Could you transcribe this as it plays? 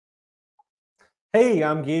Hey,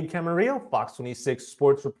 I'm Gabe Camarillo, Fox 26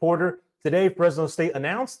 sports reporter. Today, Fresno State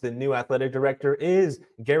announced the new athletic director is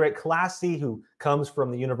Garrett Classy, who comes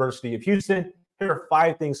from the University of Houston. Here are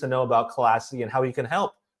 5 things to know about Classy and how he can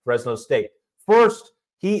help Fresno State. First,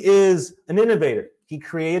 he is an innovator. He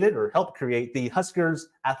created or helped create the Huskers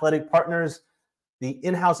Athletic Partners, the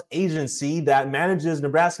in-house agency that manages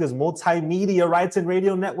Nebraska's multimedia rights and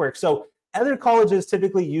radio network. So other colleges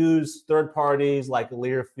typically use third parties like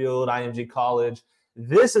Learfield, IMG College.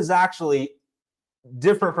 This is actually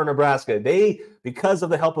different for Nebraska. They, because of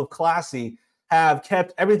the help of Classy, have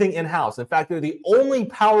kept everything in-house. In fact, they're the only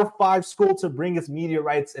Power 5 school to bring its media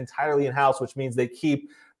rights entirely in-house, which means they keep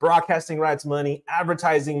broadcasting rights money,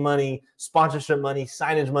 advertising money, sponsorship money,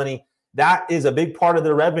 signage money. That is a big part of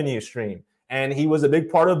their revenue stream. And he was a big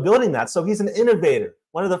part of building that. So he's an innovator.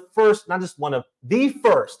 One of the first, not just one of the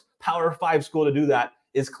first Power 5 school to do that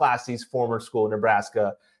is Classy's former school,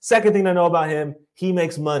 Nebraska. Second thing to know about him, he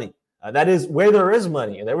makes money. That is where there is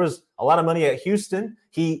money. And there was a lot of money at Houston.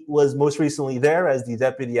 He was most recently there as the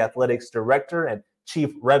deputy athletics director and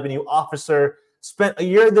chief revenue officer. Spent a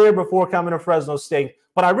year there before coming to Fresno State.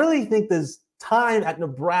 But I really think this time at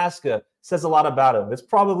Nebraska says a lot about him. It's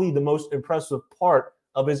probably the most impressive part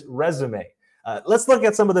of his resume. Let's look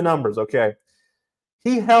at some of the numbers, okay?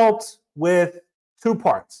 He helped with 2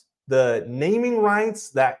 parts. The naming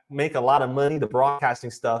rights that make a lot of money, the broadcasting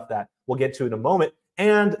stuff that we'll get to in a moment,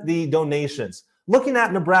 and the donations. Looking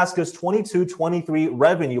at Nebraska's 22-23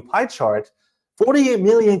 revenue pie chart, $48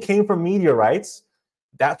 million came from media rights.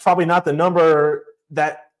 That's probably not the number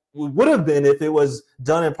that would have been if it was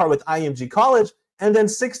done in part with IMG College, and then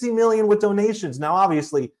 $60 million with donations. Now,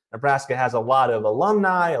 obviously, Nebraska has a lot of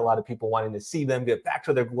alumni, a lot of people wanting to see them get back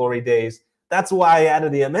to their glory days. That's why I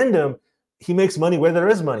added the amendum. He makes money where there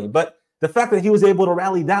is money. But the fact that he was able to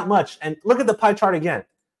rally that much, and look at the pie chart again,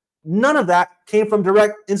 none of that came from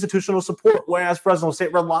direct institutional support, whereas Fresno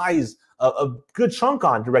State relies a good chunk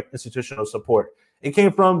on direct institutional support. It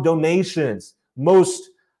came from donations. Most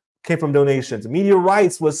came from donations. Media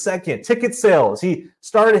rights was second. Ticket sales. He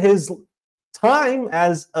started his time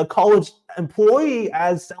as a college employee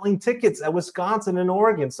as selling tickets at Wisconsin and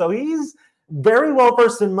Oregon. So he's very well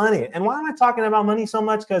versed in money. And why am I talking about money so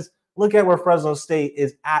much? Because look at where Fresno State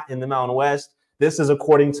is at in the Mountain West. This is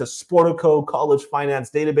according to Sportico College Finance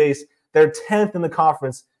Database. They're 10th in the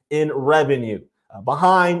conference in revenue,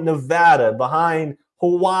 behind Nevada, behind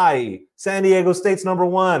Hawaii. San Diego State's number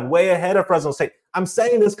 1, way ahead of Fresno State. I'm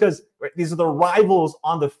saying this because these are the rivals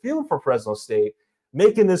on the field for Fresno State.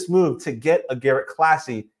 Making this move to get a Garrett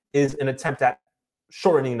Classy is an attempt at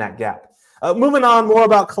shortening that gap. Moving on, more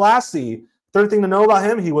about Classy. Third thing to know about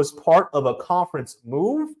him, he was part of a conference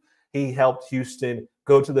move. He helped Houston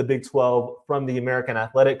go to the Big 12 from the American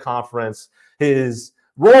Athletic Conference. His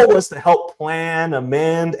role was to help plan,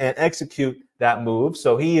 amend, and execute that move.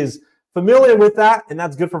 So he is familiar with that, and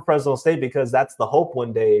that's good for Fresno State because that's the hope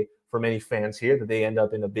one day for many fans here that they end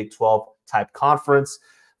up in a Big 12 type conference.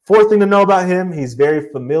 Fourth thing to know about him, he's very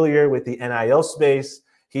familiar with the NIL space.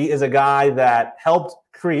 He is a guy that helped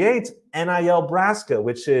create NIL Nebraska,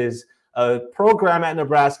 which is a program at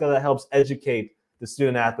Nebraska that helps educate the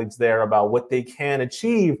student athletes there about what they can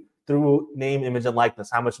achieve through name, image, and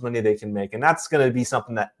likeness, how much money they can make. And that's going to be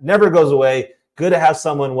something that never goes away. Good to have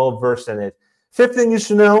someone well-versed in it. Fifth thing you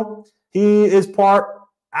should know, he is part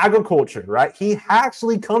agriculture, right? He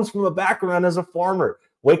actually comes from a background as a farmer,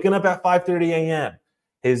 waking up at 5:30 a.m.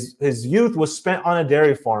 His youth was spent on a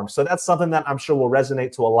dairy farm. So that's something that I'm sure will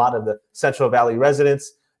resonate to a lot of the Central Valley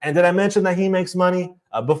residents. And did I mention that he makes money?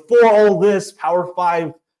 Before all this Power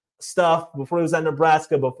 5 stuff, before he was at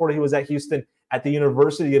Nebraska, before he was at Houston, at the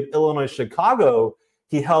University of Illinois Chicago,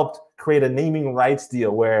 he helped create a naming rights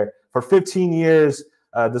deal where for 15 years,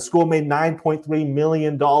 the school made $9.3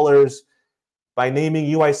 million by naming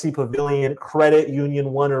UIC Pavilion, Credit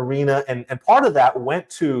Union One Arena. And part of that went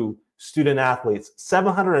to student athletes.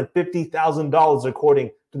 $750,000,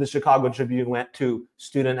 according to the Chicago Tribune, went to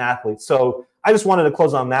student athletes. So I just wanted to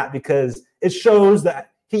close on that because it shows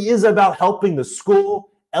that he is about helping the school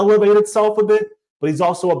elevate itself a bit, but he's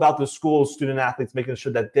also about the school's student athletes, making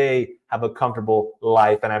sure that they have a comfortable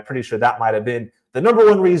life. And I'm pretty sure that might have been the number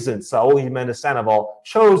 1 reason Saul Jimenez Sandoval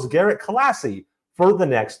chose Garrett Classy for the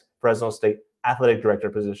next Fresno State athletic director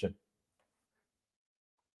position.